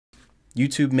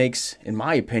YouTube makes, in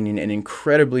my opinion, an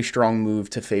incredibly strong move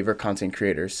to favor content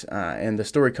creators. And the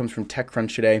story comes from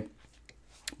TechCrunch today.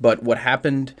 But what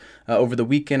happened over the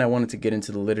weekend, I wanted to get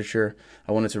into the literature.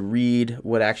 I wanted to read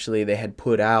what actually they had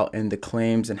put out and the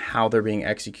claims and how they're being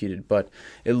executed. But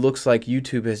it looks like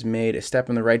YouTube has made a step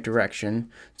in the right direction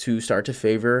to start to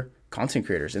favor content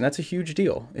creators. And that's a huge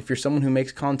deal. If you're someone who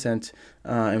makes content,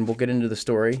 and we'll get into the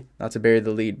story, not to bury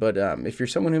the lead, but if you're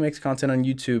someone who makes content on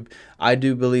YouTube, I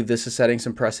do believe this is setting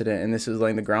some precedent and this is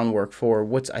laying the groundwork for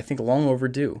what's, I think, long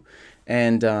overdue.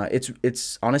 And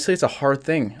it's honestly, it's a hard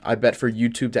thing, I bet, for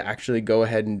YouTube to actually go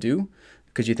ahead and do,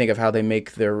 because you think of how they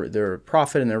make their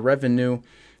profit and their revenue.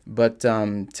 But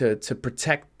to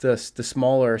protect the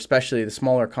smaller, especially the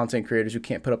smaller content creators who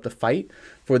can't put up the fight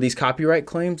for these copyright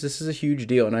claims, this is a huge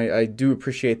deal. And I do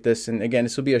appreciate this. And again,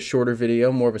 this will be a shorter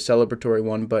video, more of a celebratory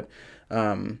one. But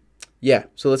yeah,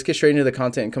 so let's get straight into the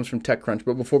content. It comes from TechCrunch.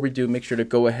 But before we do, make sure to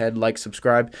go ahead, like,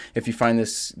 subscribe if you find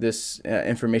this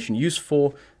information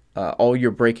useful. All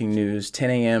your breaking news,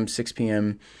 10 a.m., 6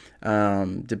 p.m.,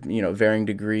 varying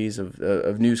degrees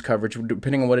of news coverage,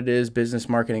 depending on what it is, business,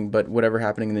 marketing, but whatever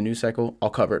happening in the news cycle, I'll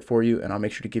cover it for you, and I'll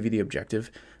make sure to give you the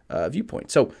objective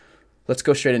viewpoint. So let's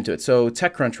go straight into it. So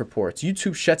TechCrunch reports,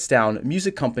 YouTube shuts down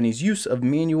music companies' use of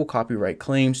manual copyright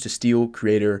claims to steal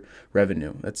creator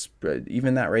revenue. That's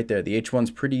even that right there. The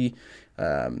H1's pretty,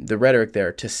 the rhetoric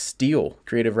there, to steal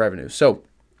creative revenue. So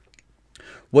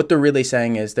what they're really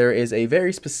saying is there is a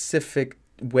very specific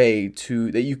way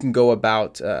that you can go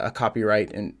about a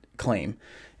copyright and claim.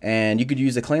 And you could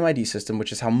use the claim ID system,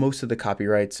 which is how most of the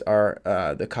copyrights are,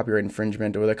 the copyright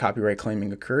infringement or the copyright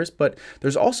claiming occurs. But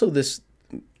there's also this,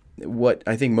 what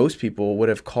I think most people would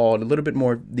have called a little bit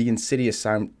more the insidious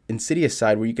side,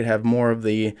 where you could have more of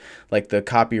the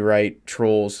copyright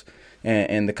trolls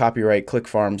and the copyright click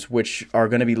farms, which are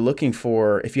going to be looking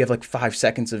for, if you have like 5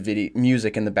 seconds of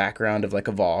music in the background of like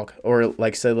a vlog, or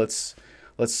like, say, let's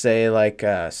say like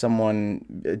someone,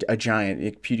 a giant,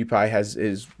 like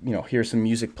PewDiePie here's some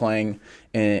music playing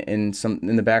in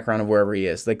the background of wherever he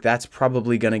is. Like, that's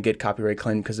probably going to get copyright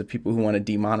claimed because of people who want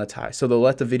to demonetize. So they'll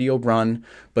let the video run,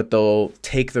 but they'll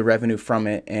take the revenue from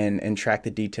it and track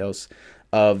the details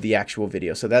of the actual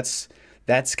video. So that's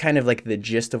kind of like the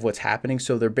gist of what's happening.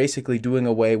 So they're basically doing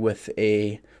away with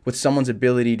someone's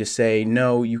ability to say,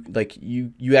 no, you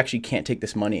actually can't take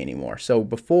this money anymore. So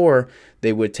before,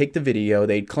 they would take the video,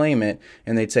 they'd claim it,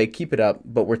 and they'd say, keep it up,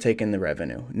 but we're taking the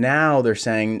revenue. Now they're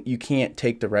saying you can't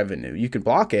take the revenue. You can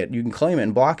block it, you can claim it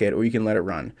and block it, or you can let it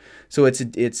run. So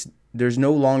there's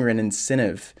no longer an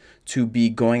incentive to be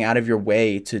going out of your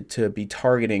way to be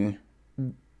targeting,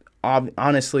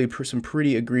 honestly, some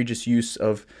pretty egregious use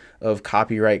of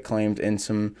copyright claims, and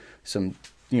some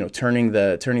turning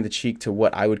the cheek to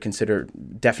what I would consider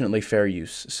definitely fair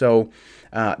use. So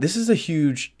this is a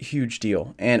huge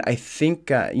deal, and I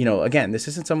think again, this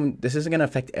isn't going to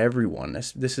affect everyone.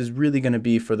 This is really going to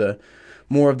be for the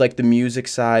more of like the music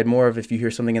side, more of if you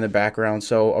hear something in the background.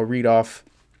 So I'll read off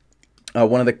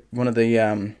one of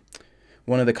the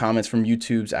comments from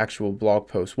YouTube's actual blog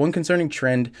post. One concerning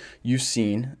trend we've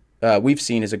seen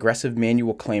is aggressive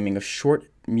manual claiming of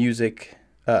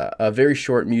very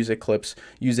short music clips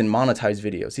used in monetized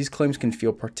videos. These claims can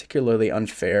feel particularly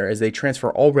unfair as they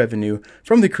transfer all revenue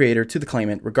from the creator to the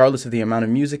claimant, regardless of the amount of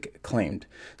music claimed.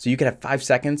 So you could have 5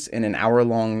 seconds in an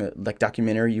hour-long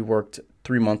documentary you worked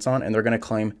 3 months on, and they're going to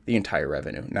claim the entire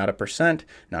revenue, not a percent,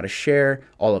 not a share,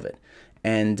 all of it.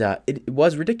 And it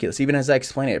was ridiculous. Even as I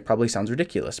explain it, it probably sounds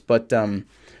ridiculous, but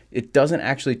it doesn't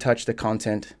actually touch the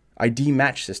content ID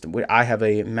match system, which I have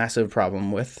a massive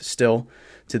problem with still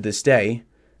to this day.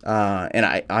 And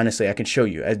I can show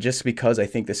you, just because I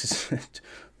think this is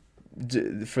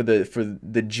for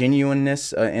the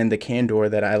genuineness and the candor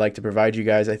that I like to provide you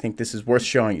guys. I think this is worth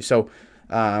showing you. So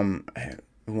I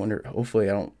wonder, hopefully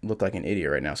I don't look like an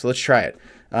idiot right now. So let's try it.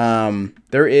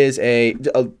 There is a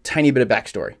tiny bit of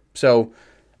backstory. So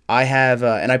I have,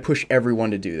 and I push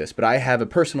everyone to do this, but I have a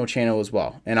personal channel as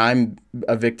well, and I'm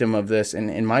a victim of this. And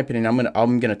in my opinion,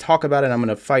 I'm gonna talk about it. I'm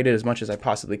gonna fight it as much as I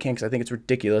possibly can because I think it's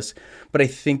ridiculous. But I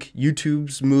think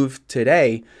YouTube's move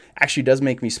today actually does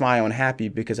make me smile and happy,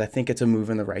 because I think it's a move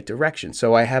in the right direction.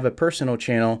 So I have a personal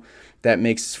channel that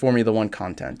makes Formula One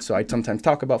content. So I sometimes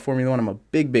talk about Formula One. I'm a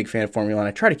big fan of Formula One.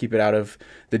 I try to keep it out of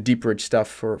the deep rich stuff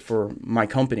for my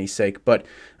company's sake, but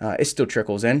it still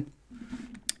trickles in.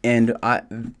 And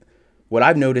what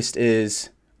I've noticed is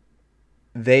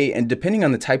and depending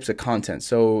on the types of content,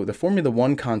 so the Formula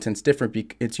One content's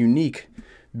different. It's unique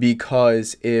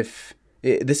because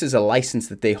this is a license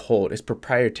that they hold. It's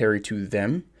proprietary to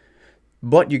them.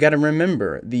 But you got to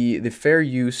remember, the fair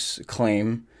use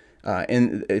claim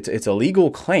and it's a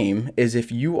legal claim, is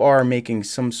if you are making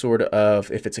some sort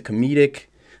of, if it's a comedic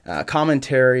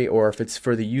commentary, or if it's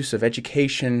for the use of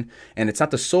education, and it's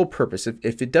not the sole purpose,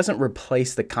 if it doesn't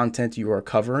replace the content you are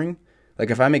covering, like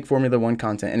if I make Formula One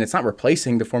content and it's not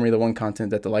replacing the Formula One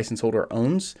content that the license holder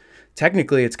owns,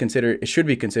 technically it should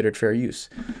be considered fair use.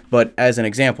 But as an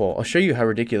example, I'll show you how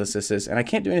ridiculous this is, and I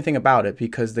can't do anything about it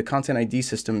because the content ID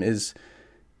system is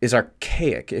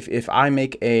archaic. If I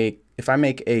make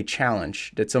a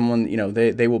challenge that someone,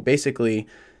 they will basically,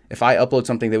 if I upload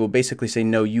something, they will basically say,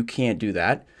 no, you can't do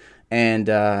that, and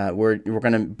we're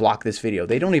going to block this video.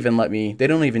 They don't even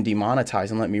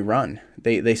demonetize and let me run.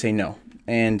 They say no.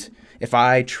 And if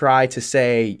I try to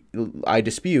say I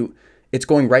dispute, it's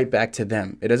going right back to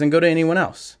them. It doesn't go to anyone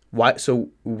else. Why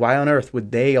on earth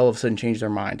would they all of a sudden change their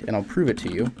mind? And I'll prove it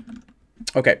to you.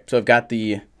 Okay, so I've got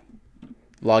the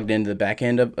logged into the back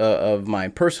end of my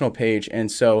personal page,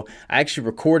 and so I actually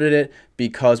recorded it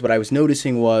because what I was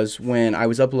noticing was when I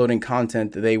was uploading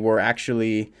content, they were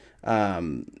actually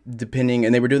depending,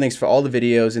 and they were doing things for all the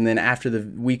videos, and then after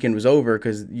the weekend was over,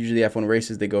 because usually F1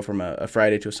 races, they go from a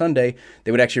Friday to a Sunday,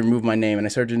 they would actually remove my name, and I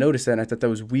started to notice that, and I thought that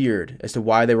was weird as to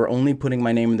why they were only putting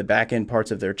my name in the back end parts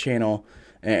of their channel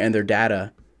and their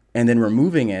data, and then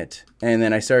removing it. And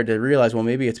then I started to realize, well,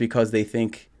 maybe it's because they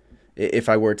think if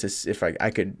I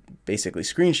could basically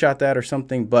screenshot that or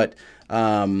something. But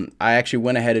I actually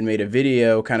went ahead and made a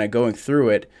video kind of going through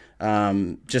it,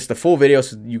 just the full video,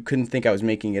 so you couldn't think I was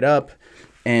making it up.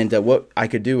 And what I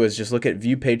could do is just look at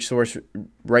view page source,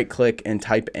 right click, and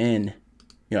type in,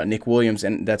 Nick Williams,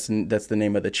 and that's the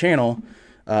name of the channel,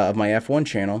 of my F1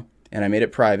 channel, and I made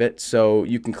it private, so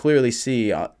you can clearly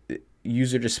see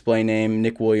user display name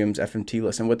Nick Williams FMT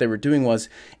list. And what they were doing was,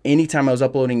 anytime I was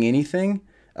uploading anything,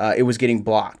 it was getting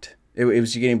blocked. It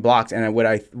was getting blocked, and what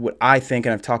I think,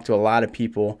 and I've talked to a lot of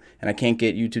people, and I can't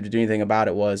get YouTube to do anything about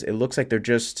it, was it looks like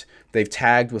they've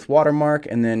tagged with watermark,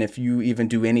 and then if you even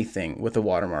do anything with a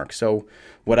watermark. So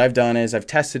what I've done is I've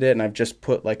tested it, and I've just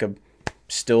put like a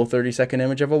still 30-second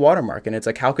image of a watermark, and it's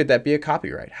like, how could that be a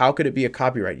copyright? How could it be a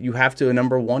copyright? You have to,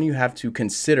 number one, you have to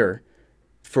consider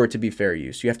for it to be fair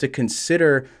use. You have to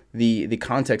consider the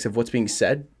context of what's being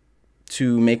said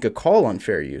to make a call on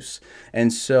fair use.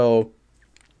 And so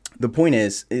the point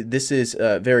is, this is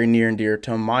very near and dear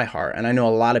to my heart, and I know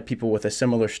a lot of people with a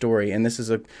similar story, and this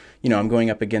is I'm going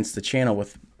up against the channel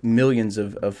with millions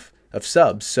of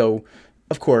subs, so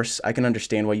of course I can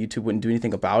understand why YouTube wouldn't do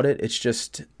anything about it. It's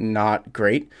just not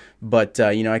great, but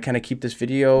I kind of keep this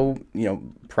video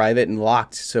private and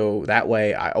locked, so that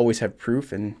way I always have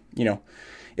proof. And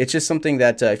it's just something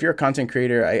that if you're a content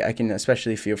creator, I can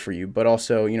especially feel for you. But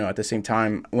also, at the same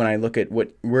time, when I look at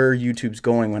where YouTube's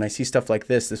going, when I see stuff like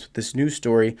this news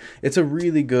story, it's a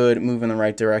really good move in the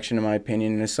right direction, in my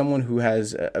opinion. And as someone who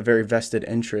has a very vested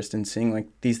interest in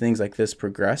seeing these things like this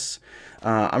progress,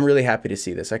 I'm really happy to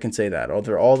see this. I can say that.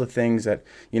 Although all the things that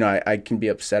I can be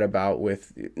upset about,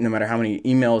 with no matter how many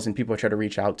emails and people I try to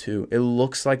reach out to, it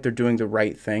looks like they're doing the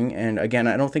right thing. And again,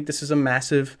 I don't think this is a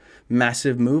massive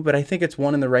move, but I think it's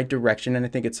one in the right direction, and I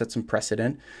think it sets some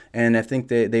precedent, and I think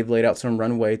they've laid out some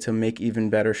runway to make even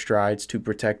better strides to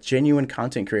protect genuine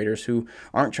content creators who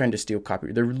aren't trying to steal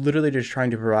copyright. They're literally just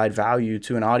trying to provide value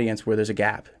to an audience where there's a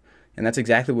gap. And that's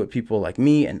exactly what people like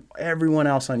me and everyone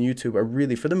else on YouTube are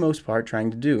really, for the most part,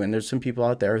 trying to do. And there's some people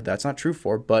out there that's not true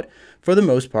for, but for the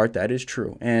most part, that is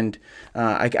true. And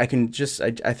I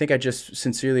think I just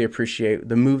sincerely appreciate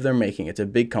the move they're making. It's a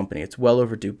big company. It's well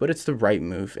overdue, but it's the right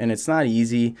move. And it's not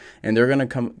easy. And they're going to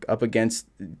come up against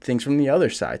things from the other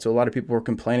side. So a lot of people were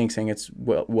complaining, saying it's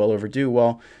well overdue.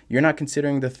 Well, you're not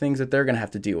considering the things that they're going to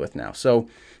have to deal with now. So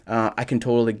I can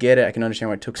totally get it. I can understand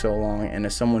why it took so long. And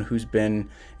as someone who's been,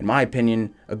 in my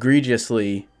opinion,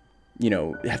 egregiously,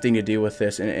 having to deal with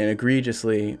this and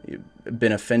egregiously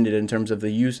been offended in terms of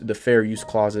the fair use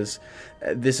clauses,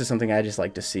 this is something I just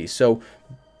like to see. So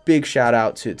big shout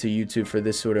out to YouTube for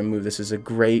this sort of move. This is a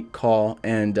great call,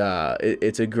 and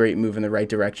it's a great move in the right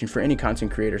direction for any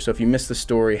content creator. So if you missed the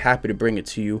story, happy to bring it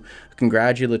to you. A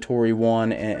congratulatory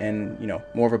one, and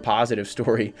more of a positive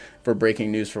story for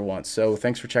breaking news for once. So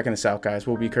thanks for checking this out, guys.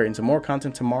 We'll be creating some more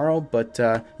content tomorrow, but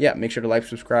yeah, make sure to like,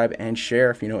 subscribe, and share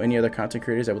if you know any other content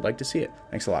creators that would like to see it.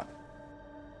 Thanks a lot.